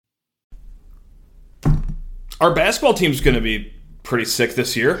Our basketball team's going to be pretty sick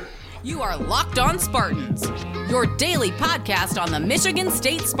this year. You are Locked On Spartans, your daily podcast on the Michigan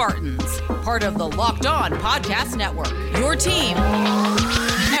State Spartans, part of the Locked On Podcast Network, your team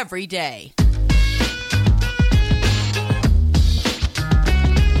every day.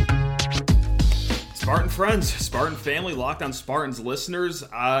 Spartan friends, Spartan family, Locked On Spartans listeners,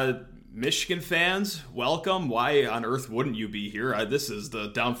 Michigan fans, welcome. Why on earth wouldn't you be here? This is the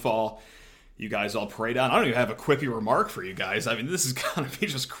downfall you guys all prayed on. I don't even have a quippy remark for you guys. I mean, this is going to be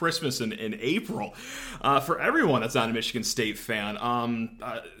just Christmas in April for everyone that's not a Michigan State fan.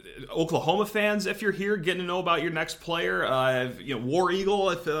 Oklahoma fans, if you're here, getting to know about your next player. War Eagle,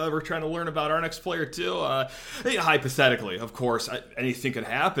 if we're trying to learn about our next player too. Hypothetically, of course, anything could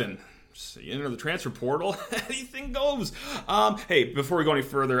happen. You enter the transfer portal, anything goes. Hey, before we go any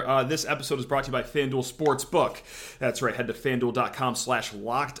further, this episode is brought to you by FanDuel Sportsbook. That's right, head to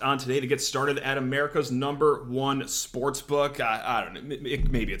FanDuel.com/LockedOn today to get started at America's #1 sportsbook. I don't know,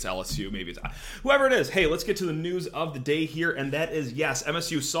 maybe it's LSU, maybe it's whoever it is. Hey, let's get to the news of the day here, and that is, yes,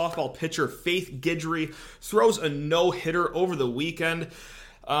 MSU softball pitcher Faith Guidry throws a no-hitter over the weekend.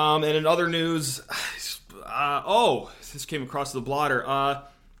 And in other news, this came across the blotter.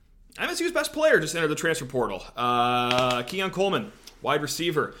 MSU's best player just entered the transfer portal. Keon Coleman, wide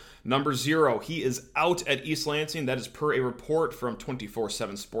receiver, number 0. He is out at East Lansing. That is per a report from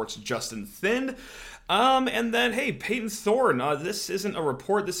 24/7 Sports' Justin Thinn. And then, hey, Payton Thorne. This isn't a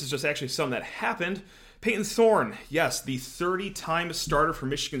report. This is just actually something that happened. Payton Thorne, yes, the 30-time starter for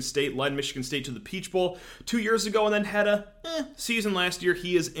Michigan State, led Michigan State to the Peach Bowl 2 years ago and then had a season last year.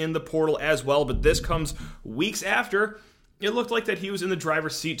 He is in the portal as well, but this comes weeks after it looked like that he was in the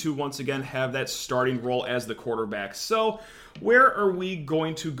driver's seat to once again have that starting role as the quarterback. So where are we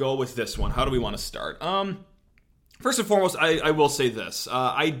going to go with this one? How do we want to start? First and foremost, I will say this.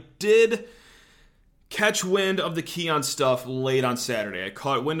 I did catch wind of the Keon stuff late on Saturday. I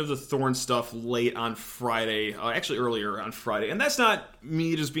caught wind of the Thorne stuff late on Friday, actually earlier on Friday. And that's not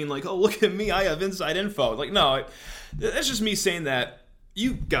me just being like, oh, look at me, I have inside info. Like, no, that's just me saying that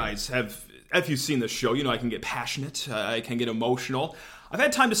you guys have... If you've seen this show, you know I can get passionate, I can get emotional. I've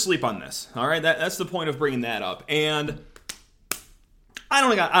had time to sleep on this, all right? That's the point of bringing that up. And I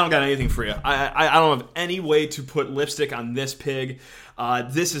don't got anything for you. I don't have any way to put lipstick on this pig.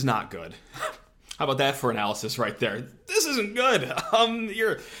 This is not good. How about that for analysis right there? This isn't good.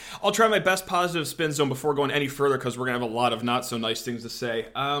 I'll try my best positive spin zone before going any further because we're going to have a lot of not so nice things to say.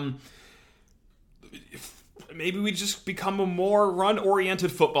 Maybe we just become a more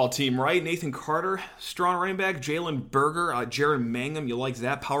run-oriented football team, right? Nathan Carter, strong running back. Jalen Berger, Jaron Mangum, you like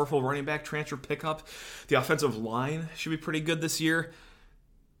that powerful running back transfer pickup. The offensive line should be pretty good this year.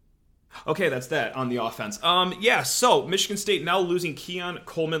 Okay, that's that on the offense. So Michigan State now losing Keon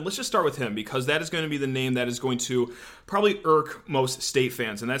Coleman. Let's just start with him because that is going to be the name that is going to probably irk most State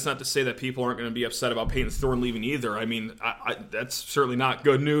fans. And that's not to say that people aren't going to be upset about Payton Thorne leaving either. I mean, that's certainly not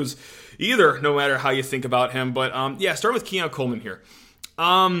good news either, no matter how you think about him. But start with Keon Coleman here.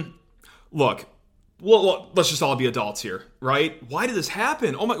 Look, let's just all be adults here, right? Why did this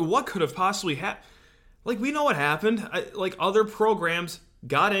happen? Oh my, what could have possibly happened? Like, we know what happened. Other programs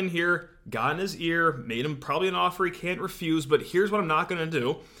got in here, got in his ear, made him probably an offer he can't refuse, but here's what I'm not going to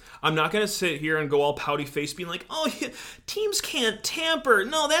do. I'm not going to sit here and go all pouty face being like, oh, teams can't tamper.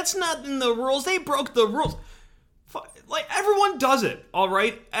 No, that's not in the rules. They broke the rules. Like, everyone does it, all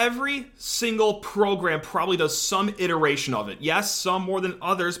right? Every single program probably does some iteration of it. Yes, some more than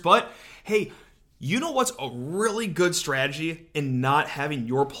others, but hey, you know what's a really good strategy in not having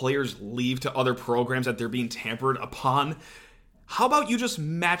your players leave to other programs that they're being tampered upon? How about you just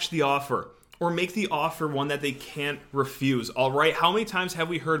match the offer or make the offer one that they can't refuse, all right? How many times have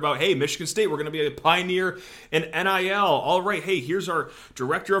we heard about, hey, Michigan State, we're going to be a pioneer in NIL. All right, hey, here's our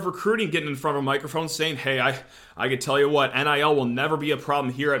director of recruiting getting in front of a microphone saying, hey, I can tell you what, NIL will never be a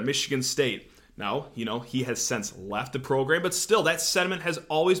problem here at Michigan State. Now, he has since left the program, but still, that sentiment has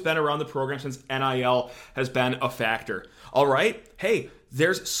always been around the program since NIL has been a factor. All right, hey,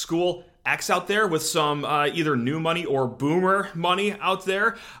 there's school X out there with some either new money or boomer money out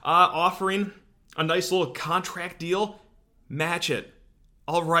there offering a nice little contract deal. Match it.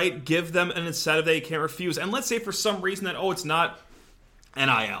 All right, give them an incentive they can't refuse. And let's say for some reason that, it's not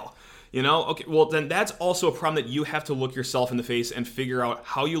NIL. Okay, well, then that's also a problem that you have to look yourself in the face and figure out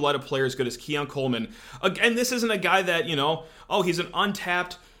how you let a player as good as Keon Coleman. Again, this isn't a guy that, he's an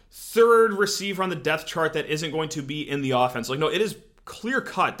untapped third receiver on the depth chart that isn't going to be in the offense. No, it is clear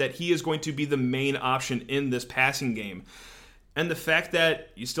cut that he is going to be the main option in this passing game. And the fact that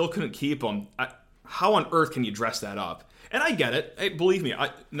you still couldn't keep him, how on earth can you dress that up? And I get it. Hey, believe me,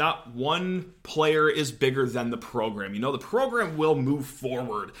 not one player is bigger than the program. The program will move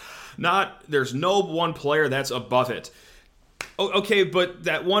forward. There's no one player that's above it. Okay, but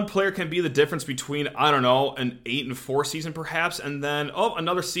that one player can be the difference between, I don't know, an 8-4 season perhaps, and then,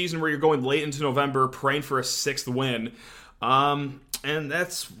 another season where you're going late into November praying for a 6th win. And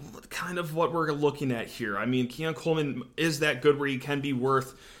that's kind of what we're looking at here. I mean, Keon Coleman is that good where he can be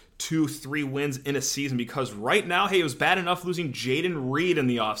worth 2-3 wins in a season, because right now, hey, it was bad enough losing Jaden Reed in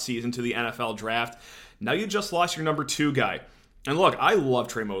the offseason to the NFL draft. Now you just lost your number 2 guy. And look, I love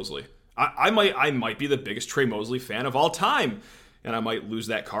Trey Mosley. I might be the biggest Trey Mosley fan of all time. And I might lose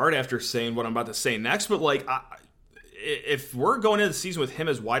that card after saying what I'm about to say next. But, if we're going into the season with him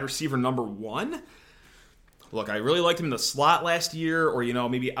as wide receiver number 1, look, I really liked him in the slot last year, or,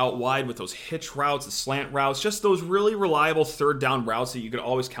 maybe out wide with those hitch routes, the slant routes, just those really reliable third down routes that you could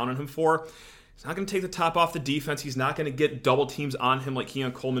always count on him for. He's not going to take the top off the defense. He's not going to get double teams on him like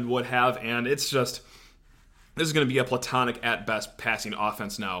Keon Coleman would have. And it's just, this is going to be a platonic at best passing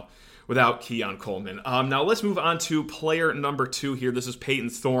offense now without Keon Coleman. Now let's move on to player number 2 here. This is Payton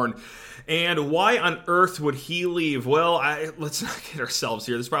Thorne. And why on earth would he leave? Well, let's not get ourselves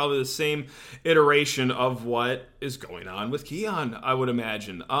here. This is probably the same iteration of what is going on with Keon, I would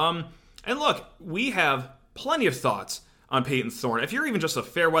imagine. And look, we have plenty of thoughts on Payton Thorne. If you're even just a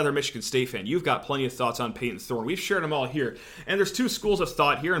fair-weather Michigan State fan, you've got plenty of thoughts on Payton Thorne. We've shared them all here. And there's 2 schools of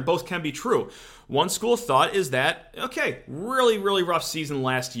thought here, and both can be true. One school of thought is that, okay, really, really rough season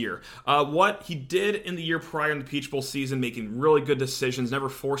last year. What he did in the year prior in the Peach Bowl season, making really good decisions, never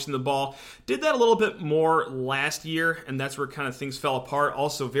forcing the ball, did that a little bit more last year, and that's where kind of things fell apart.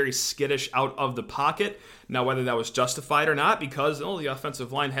 Also very skittish out of the pocket. Now, whether that was justified or not, because the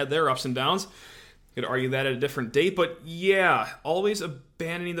offensive line had their ups and downs, could argue that at a different date, but yeah, always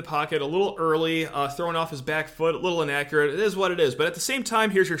abandoning the pocket a little early, throwing off his back foot, a little inaccurate. It is what it is. But at the same time,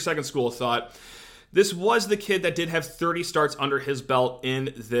 here's your second school of thought. This was the kid that did have 30 starts under his belt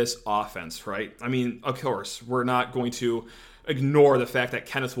in this offense, right? I mean, of course, we're not going to ignore the fact that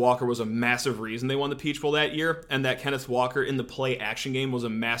Kenneth Walker was a massive reason they won the Peach Bowl that year, and that Kenneth Walker in the play action game was a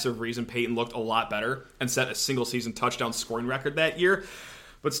massive reason Payton looked a lot better and set a single season touchdown scoring record that year.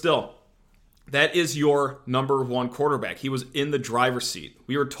 But still, that is your number 1 quarterback. He was in the driver's seat.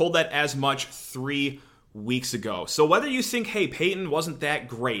 We were told that as much 3 weeks ago. So whether you think, hey, Payton wasn't that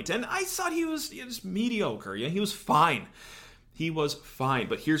great, and I thought he was mediocre. Yeah, he was fine. He was fine.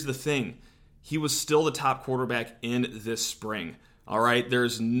 But here's the thing. He was still the top quarterback in this spring. All right?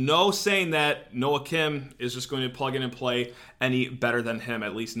 There's no saying that Noah Kim is just going to plug in and play any better than him,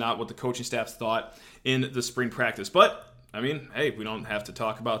 at least not what the coaching staff thought in the spring practice. But I mean, hey, we don't have to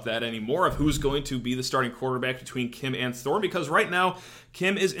talk about that anymore of who's going to be the starting quarterback between Kim and Thorne, because right now,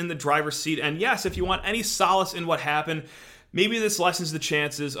 Kim is in the driver's seat. And yes, if you want any solace in what happened, maybe this lessens the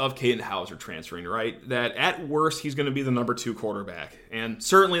chances of Caden Hauser transferring, right? That at worst, he's going to be the number 2 quarterback. And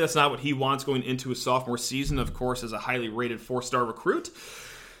certainly that's not what he wants going into his sophomore season, of course, as a highly rated 4-star recruit.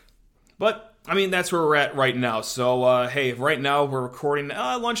 But I mean, that's where we're at right now. So, hey, right now we're recording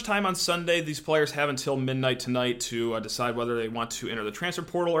lunchtime on Sunday. These players have until midnight tonight to decide whether they want to enter the transfer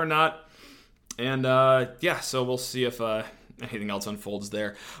portal or not. And, so we'll see if anything else unfolds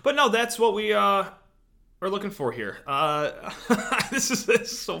there. But no, that's what we are looking for here. This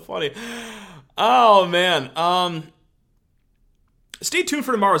is so funny. Oh, man. Stay tuned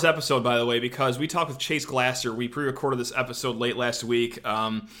for tomorrow's episode, by the way, because we talked with Chase Glasser. We pre-recorded this episode late last week.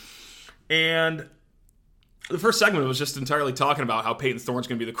 And the first segment was just entirely talking about how Payton Thorne's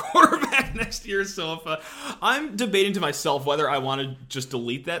going to be the quarterback next year. So if I'm debating to myself whether I want to just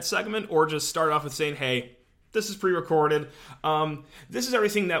delete that segment or just start off with saying, hey, this is pre-recorded. This is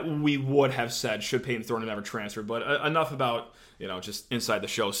everything that we would have said should Payton Thorne have never transferred. But enough about, just inside the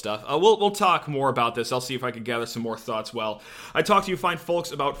show stuff. We'll talk more about this. I'll see if I can gather some more thoughts. Well, I talked to you fine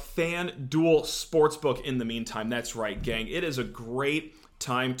folks about FanDuel Sportsbook in the meantime. That's right, gang. It is a great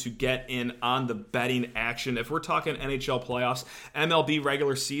time to get in on the betting action. If we're talking NHL playoffs, MLB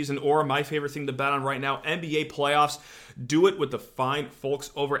regular season, or my favorite thing to bet on right now, NBA playoffs, do it with the fine folks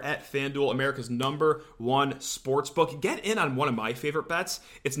over at FanDuel, America's #1 sportsbook. Get in on one of my favorite bets.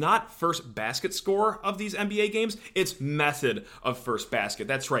 It's not first basket score of these NBA games, it's method of first basket.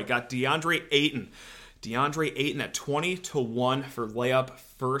 That's right, got DeAndre Ayton at 20-1 for layup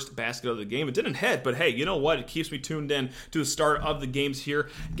first basket of the game. It didn't hit, but hey, you know what? It keeps me tuned in to the start of the games here.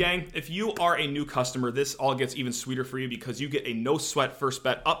 Gang, if you are a new customer, this all gets even sweeter for you because you get a no-sweat first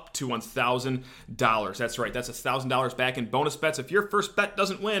bet up to $1,000. That's right. That's $1,000 back in bonus bets. If your first bet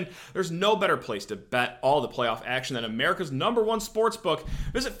doesn't win, there's no better place to bet all the playoff action than America's #1 sportsbook.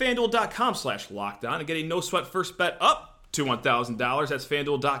 Visit FanDuel.com/lockedon and get a no-sweat first bet up to $1,000. That's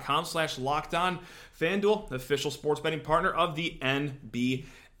FanDuel.com/lockedon. FanDuel, the official sports betting partner of the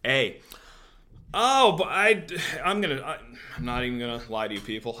NBA. Oh, but I'm not even gonna lie to you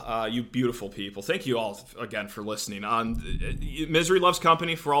people, you beautiful people. Thank you all again for listening. Misery loves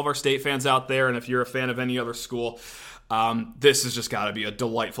company for all of our state fans out there, and if you're a fan of any other school, this has just got to be a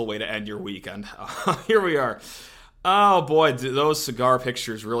delightful way to end your weekend. Here we are. Oh boy, those cigar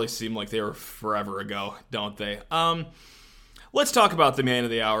pictures really seem like they were forever ago, don't they? Let's talk about the man of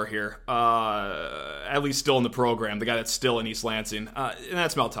the hour here. At least still in the program, the guy that's still in East Lansing, and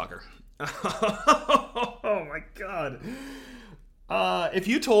that's Mel Tucker. Oh my God. If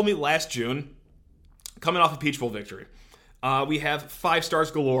you told me last June, coming off a Peach Bowl victory, we have 5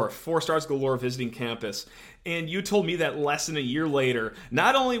 stars galore, 4 stars galore visiting campus, and you told me that less than a year later,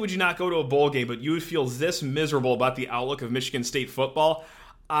 not only would you not go to a bowl game, but you would feel this miserable about the outlook of Michigan State football,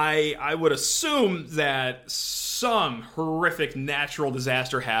 I would assume that some horrific natural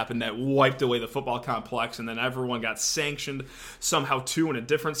disaster happened that wiped away the football complex, and then everyone got sanctioned somehow too in a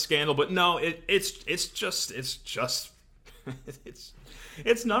different scandal. But no, it's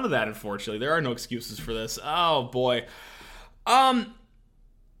none of that. Unfortunately, there are no excuses for this. Oh boy.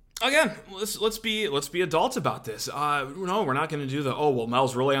 Again, let's be adults about this. No, we're not going to do the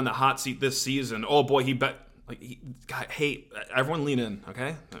Mel's really on the hot seat this season. Oh boy, he bet. Hey, everyone lean in,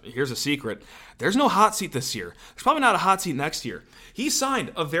 okay? Here's a secret. There's no hot seat this year. There's probably not a hot seat next year. He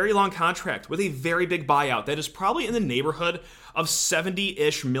signed a very long contract with a very big buyout that is probably in the neighborhood of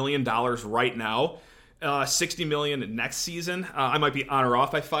 $70-ish million right now. $60 million next season. I might be on or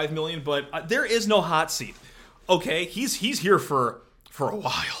off by $5 million, but there is no hot seat. Okay, he's here for a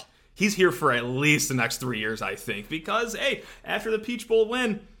while. He's here for at least the next 3 years, I think, because, hey, after the Peach Bowl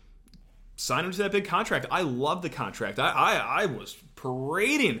win, sign him to that big contract. I love the contract. I was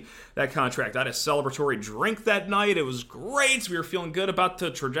parading that contract. I had a celebratory drink that night. It was great. We were feeling good about the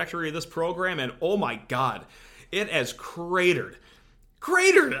trajectory of this program, and oh my God, it has cratered.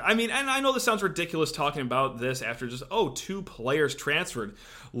 I mean, and I know this sounds ridiculous talking about this after just, 2 players transferred.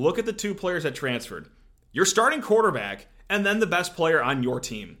 Look at the 2 players that transferred. Your starting quarterback and then the best player on your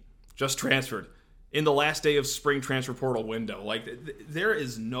team just transferred in the last day of spring transfer portal window. Like, there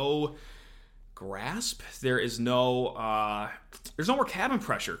is no grasp. There's no more cabin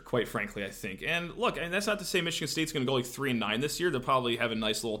pressure, quite frankly, I think. And look, and that's not to say Michigan State's going to go like 3-9 this year. They'll probably have a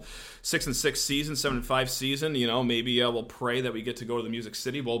nice little 6-6 season, 7-5 season. You know, maybe we'll pray that we get to go to the Music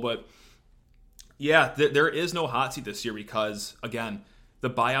City Bowl. But yeah, there is no hot seat this year because, again, the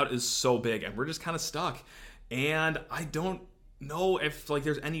buyout is so big and we're just kind of stuck. And I don't know if like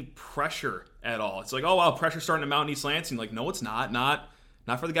there's any pressure at all. It's like, oh wow, pressure's starting to mount in East Lansing. Like, no, it's not. Not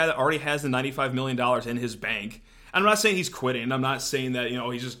for the guy that already has the $95 million in his bank. And I'm not saying he's quitting. I'm not saying that,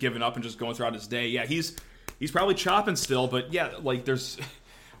 he's just giving up and just going throughout his day. Yeah, he's probably chopping still, but yeah, like there's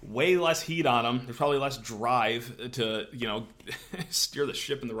way less heat on him. There's probably less drive to, steer the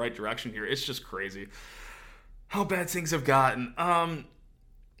ship in the right direction here. It's just crazy how bad things have gotten.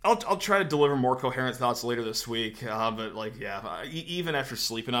 I'll try to deliver more coherent thoughts later this week, but like, yeah, even after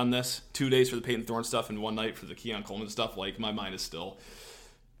sleeping on this, 2 days for the Payton Thorne stuff and 1 night for the Keon Coleman stuff, like my mind is still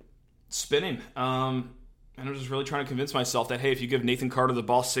spinning. And I'm just really trying to convince myself that, hey, if you give Nathan Carter the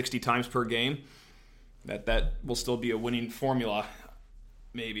ball 60 times per game, that will still be a winning formula,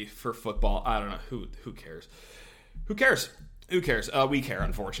 maybe, for football. I don't know. Who cares? Who cares? We care,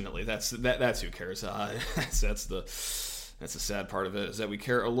 unfortunately. That's who cares. That's the sad part of it, is that we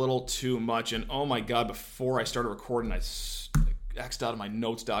care a little too much. And oh my God, before I started recording, I X'd out of my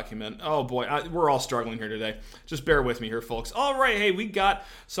notes document. Oh boy, we're all struggling here today. Just bear with me here, folks. All right, hey, we got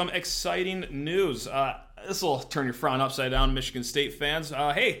some exciting news. This will turn your frown upside down, Michigan State fans.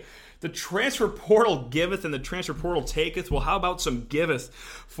 Hey, the transfer portal giveth and the transfer portal taketh. Well, how about some giveth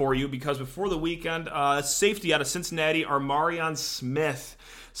for you? Because before the weekend, safety out of Cincinnati, Armarion Smith,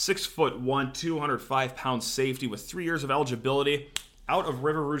 6'1", 205-pound safety with 3 years of eligibility. Out of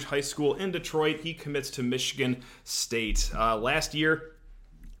River Rouge High School in Detroit, he commits to Michigan State. Last year,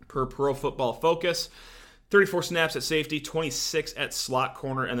 per Pro Football Focus, 34 snaps at safety, 26 at slot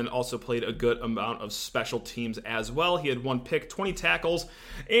corner, and then also played a good amount of special teams as well. He had 1 pick, 20 tackles,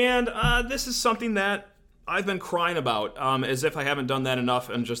 and this is something that I've been crying about, as if I haven't done that enough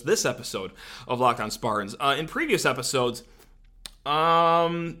in just this episode of Locked On Spartans. In previous episodes,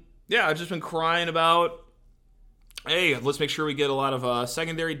 I've just been crying about, hey, let's make sure we get a lot of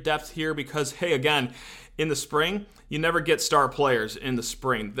secondary depth here because, hey, again, in the spring, you never get star players in the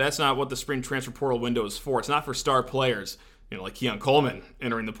spring. That's not what the spring transfer portal window is for. It's not for star players. like Keon Coleman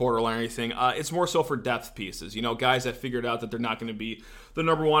entering the portal or anything. It's more so for depth pieces. Guys that figured out that they're not going to be the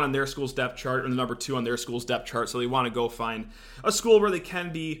number one on their school's depth chart or the number two on their school's depth chart, so they want to go find a school where they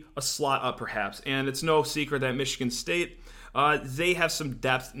can be a slot up perhaps. And it's no secret that Michigan State, they have some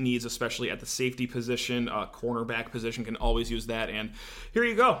depth needs, especially at the safety position. Cornerback position can always use that. And here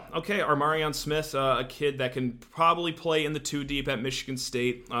you go. Okay, Armarion Smith, a kid that can probably play in the 2 deep at Michigan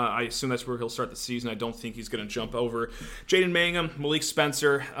State. I assume that's where he'll start the season. I don't think he's going to jump over Jaden Mangum, Malik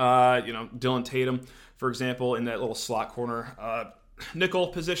Spencer, Dylan Tatum, for example, in that little slot corner nickel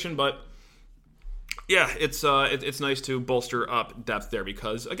position. But yeah, it's nice to bolster up depth there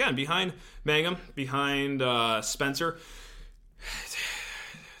because, again, behind Mangum, behind Spencer,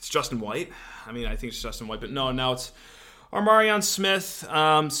 it's Justin White. I think it's Justin White, but no, now it's Armarion Smith.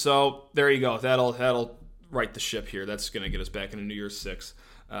 So there you go. That'll right the ship here. That's going to get us back into New Year's 6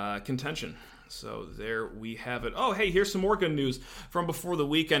 contention. So there we have it. Oh, hey, here's some more good news from before the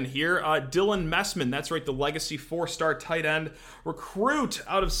weekend here. Dylan Messman, that's right, the legacy 4-star tight end recruit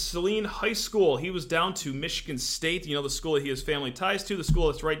out of Saline High School. He was down to Michigan State, the school that he has family ties to, the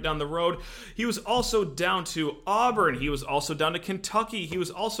school that's right down the road. He was also down to Auburn. He was also down to Kentucky. He was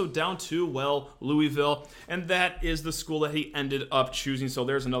also down to, Louisville. And that is the school that he ended up choosing. So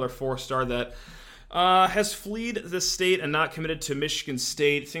there's another 4-star that has fled the state and not committed to Michigan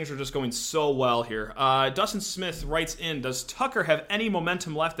State. Things are just going so well here. Dustin Smith writes in, does Tucker have any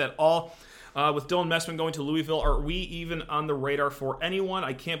momentum left at all? With Dylan Messman going to Louisville, are we even on the radar for anyone?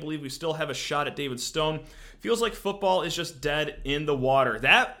 I can't believe we still have a shot at David Stone. Feels like football is just dead in the water.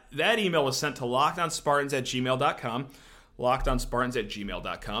 That email was sent to lockedonspartans@gmail.com.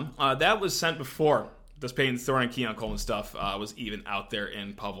 lockedonspartans@gmail.com. That was sent before this Payton Thorne and Keon Coleman stuff was even out there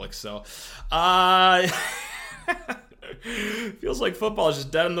in public. So, feels like football is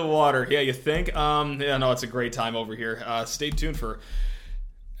just dead in the water. Yeah, you think? It's a great time over here. Stay tuned for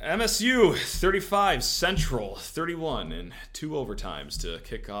MSU 35, Central 31, and 2 overtimes to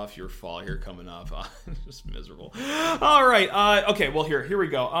kick off your fall here coming up. Just miserable. All right. Okay, well, here we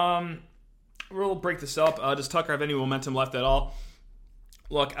go. We'll break this up. Does Tucker have any momentum left at all?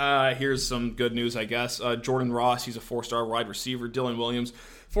 Look, here's some good news, I guess. Jordan Ross, he's a 4-star wide receiver. Dylan Williams,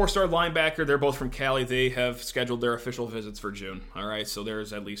 4-star linebacker. They're both from Cali. They have scheduled their official visits for June. All right, so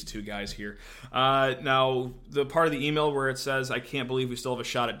there's at least 2 guys here. Now, the part of the email where it says, I can't believe we still have a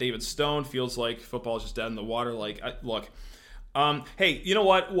shot at David Stone, feels like football is just dead in the water. Hey, you know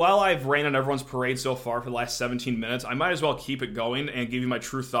what? While I've rained on everyone's parade so far for the last 17 minutes, I might as well keep it going and give you my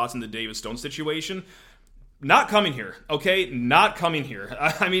true thoughts on the David Stone situation. Not coming here, okay? Not coming here.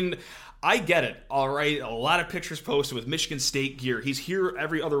 I get it, all right? A lot of pictures posted with Michigan State gear. He's here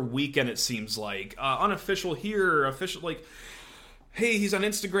every other weekend, it seems like. Unofficial here, official, hey, he's on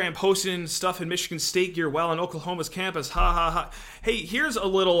Instagram posting stuff in Michigan State gear while on Oklahoma's campus. Ha, ha, ha. Hey, here's a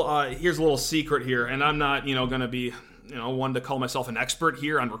little secret here, and I'm not, going to be, one to call myself an expert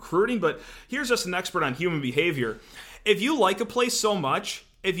here on recruiting, but here's just an expert on human behavior. If you like a place so much,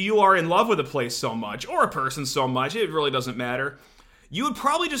 if you are in love with a place so much, or a person so much, it really doesn't matter, you would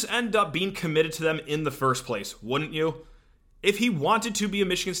probably just end up being committed to them in the first place, wouldn't you? If he wanted to be a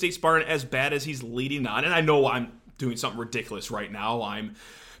Michigan State Spartan as bad as he's leading on, and I know I'm doing something ridiculous right now, I'm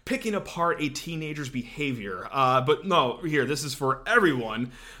picking apart a teenager's behavior, but no, here, this is for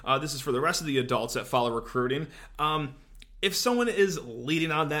everyone. This is for the rest of the adults that follow recruiting. If someone is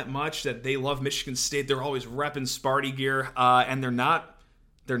leading on that much, that they love Michigan State, they're always repping Sparty gear, and they're not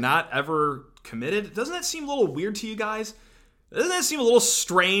ever committed. Doesn't that seem a little weird to you guys? Doesn't that seem a little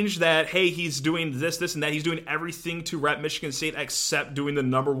strange that, hey, he's doing this, and that? He's doing everything to rep Michigan State except doing the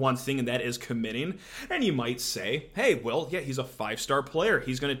number one thing, and that is committing. And you might say, hey, well, yeah, he's a 5-star player.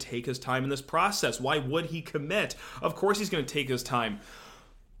 He's going to take his time in this process. Why would he commit? Of course he's going to take his time.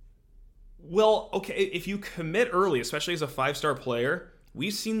 Well, okay, if you commit early, especially as a 5-star player,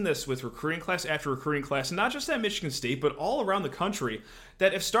 we've seen this with recruiting class after recruiting class, not just at Michigan State, but all around the country,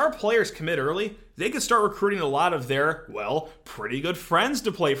 that if star players commit early, they could start recruiting a lot of their, pretty good friends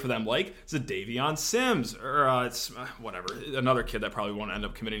to play for them, like Zadavion Sims, or whatever, another kid that probably won't end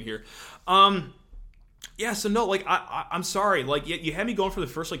up committing here. I'm sorry, you had me going for the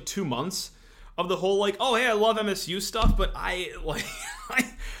first, 2 months of the whole, oh, hey, I love MSU stuff, but I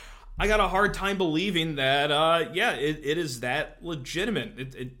got a hard time believing that, it is that legitimate.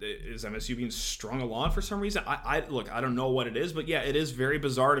 It is MSU being strung along for some reason? I don't know what it is, but yeah, it is very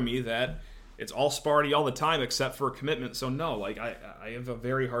bizarre to me that it's all Sparty all the time except for a commitment. So no, I have a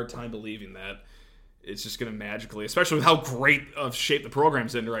very hard time believing that it's just going to magically, especially with how great of shape the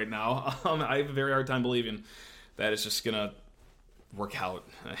program's in right now, I have a very hard time believing that it's just going to work out.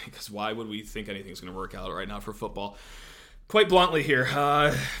 Because why would we think anything's going to work out right now for football? quite bluntly here.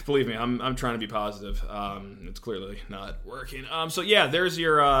 Believe me, I'm trying to be positive. It's clearly not working. So yeah, there's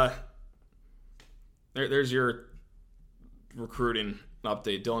your there's your recruiting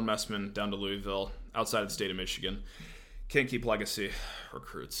update. Dylan Messman down to Louisville, outside of the state of Michigan. Can't keep legacy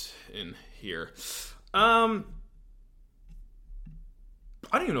recruits in here. I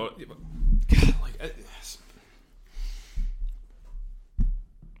don't even know.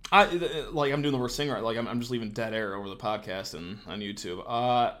 I'm doing the worst thing right. Like I'm just leaving dead air over the podcast and on YouTube.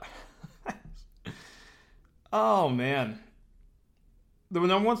 Oh man, the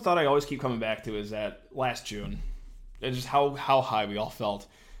number one thought I always keep coming back to is that last June, and just how high we all felt.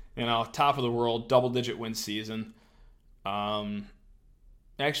 Top of the world, double-digit win season.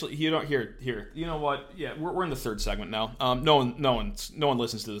 Actually, you don't here. You know what? Yeah, we're in the third segment now. No one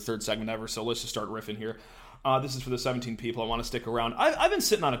listens to the third segment ever. So let's just start riffing here. This is for the 17 people I want to stick around. I've been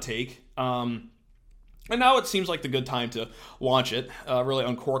sitting on a take, and now it seems like the good time to launch it. Really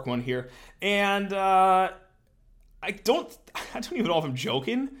uncork one here, and I don't even know if I'm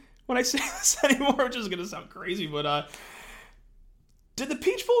joking when I say this anymore, which is gonna sound crazy, but Did the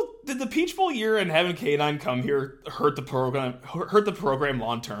Peach Bowl year and having K9 come here hurt the program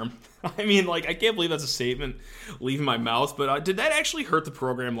long term? I mean, I can't believe that's a statement leaving my mouth, but did that actually hurt the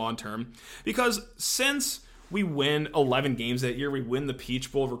program long term? Because since we win 11 games that year, we win the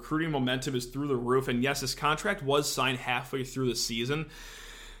Peach Bowl, recruiting momentum is through the roof, and yes, this contract was signed halfway through the season.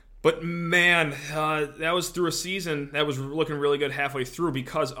 But man, that was through a season that was looking really good halfway through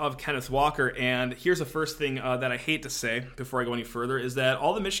because of Kenneth Walker. And here's the first thing that I hate to say before I go any further is that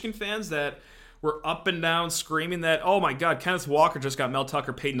all the Michigan fans that were up and down screaming that, oh my God, Kenneth Walker just got Mel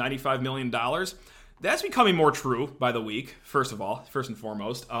Tucker paid $95 million. That's becoming more true by the week, first and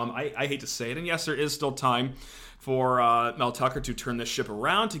foremost. I hate to say it. And yes, there is still time for Mel Tucker to turn this ship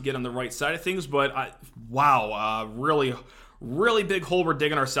around, to get on the right side of things. But really big hole we're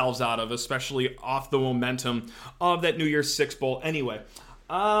digging ourselves out of, especially off the momentum of that New Year's Six Bowl. Anyway,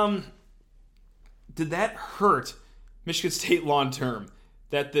 did that hurt Michigan State long term?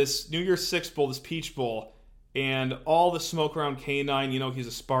 That this New Year's Six Bowl, this Peach Bowl, and all the smoke around K9, he's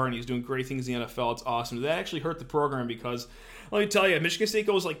a Spartan, he's doing great things in the NFL, it's awesome. Did that actually hurt the program? Because, let me tell you, Michigan State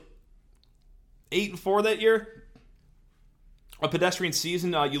goes 8-4 that year. A pedestrian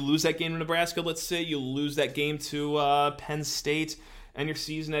season, you lose that game to Nebraska, let's say. You lose that game to Penn State, and your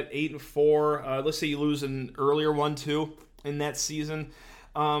season at 8-4. Let's say you lose an earlier one, too, in that season.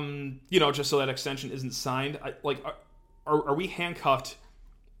 Just so that extension isn't signed. Are we handcuffed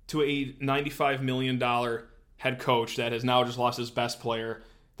to a $95 million head coach that has now just lost his best player,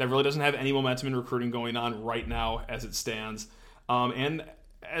 that really doesn't have any momentum in recruiting going on right now as it stands? And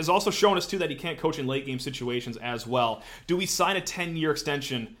has also shown us, too, that he can't coach in late-game situations as well. Do we sign a 10-year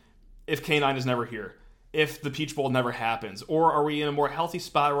extension if K9 is never here, if the Peach Bowl never happens? Or are we in a more healthy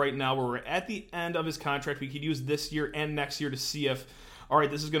spot right now where we're at the end of his contract? We could use this year and next year to see if, all right,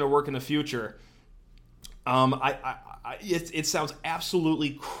 this is going to work in the future. It sounds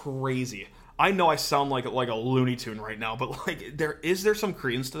absolutely crazy. I know I sound like a Looney Tune right now, but is there some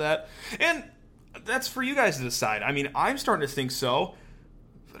credence to that? And that's for you guys to decide. I mean, I'm starting to think so.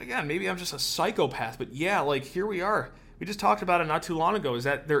 But again, maybe I'm just a psychopath. But yeah, here we are. We just talked about it not too long ago, is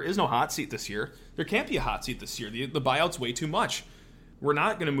that there is no hot seat this year. There can't be a hot seat this year. The buyout's way too much. We're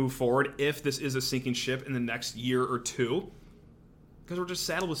not going to move forward if this is a sinking ship in the next year or two, because we're just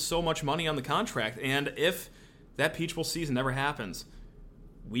saddled with so much money on the contract. And if that Peach Bowl season never happens,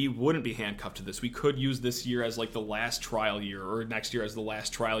 we wouldn't be handcuffed to this. We could use this year as the last trial year, or next year as the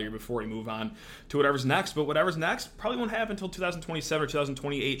last trial year before we move on to whatever's next. But whatever's next probably won't happen until 2027 or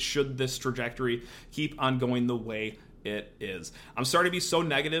 2028 should this trajectory keep on going the way it is. I'm sorry to be so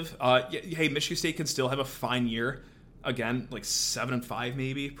negative. Hey, Michigan State can still have a fine year. Again, 7-5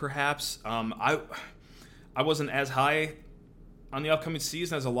 maybe, perhaps. I wasn't as high on the upcoming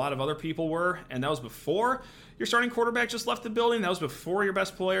season as a lot of other people were, and that was before your starting quarterback just left the building. That was before your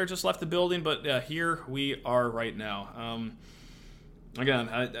best player just left the building, but here we are right now. Again,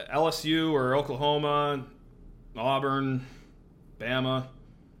 LSU or Oklahoma, Auburn, Bama,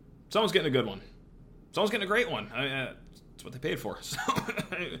 someone's getting a good one. Someone's getting a great one. That's what they paid for. So,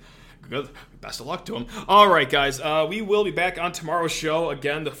 good. Best of luck to them. All right, guys. We will be back on tomorrow's show.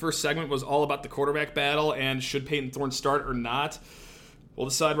 Again, the first segment was all about the quarterback battle and should Payton Thorne start or not. We'll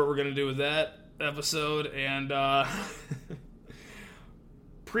decide what we're going to do with that episode and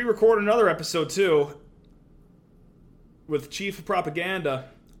pre-record another episode, too, with Chief of Propaganda.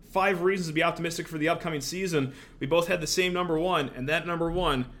 5 reasons to be optimistic for the upcoming season. We both had the same number one, and that number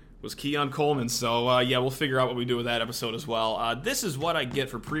one was Keon Coleman. So, we'll figure out what we do with that episode as well. This is what I get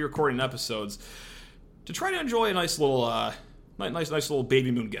for pre-recording episodes. to try to enjoy a nice little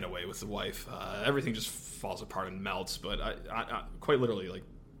baby moon getaway with the wife. Everything just falls apart and melts, but I quite literally, like,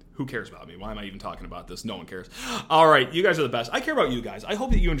 who cares about me? Why am I even talking about this? No one cares. All right, you guys are the best. I care about you guys. I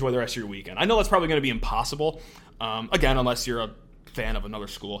hope that you enjoy the rest of your weekend. I know that's probably going to be impossible, again, unless you're a fan of another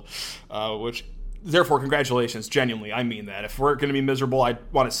school, which, therefore, congratulations. Genuinely, I mean that. If we're going to be miserable, I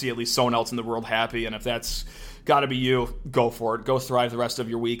want to see at least someone else in the world happy, and if that's got to be you, go for it. Go thrive the rest of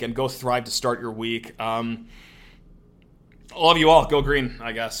your week, and go thrive to start your week. Love you all. Go green,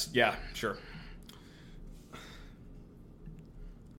 I guess. Yeah, sure.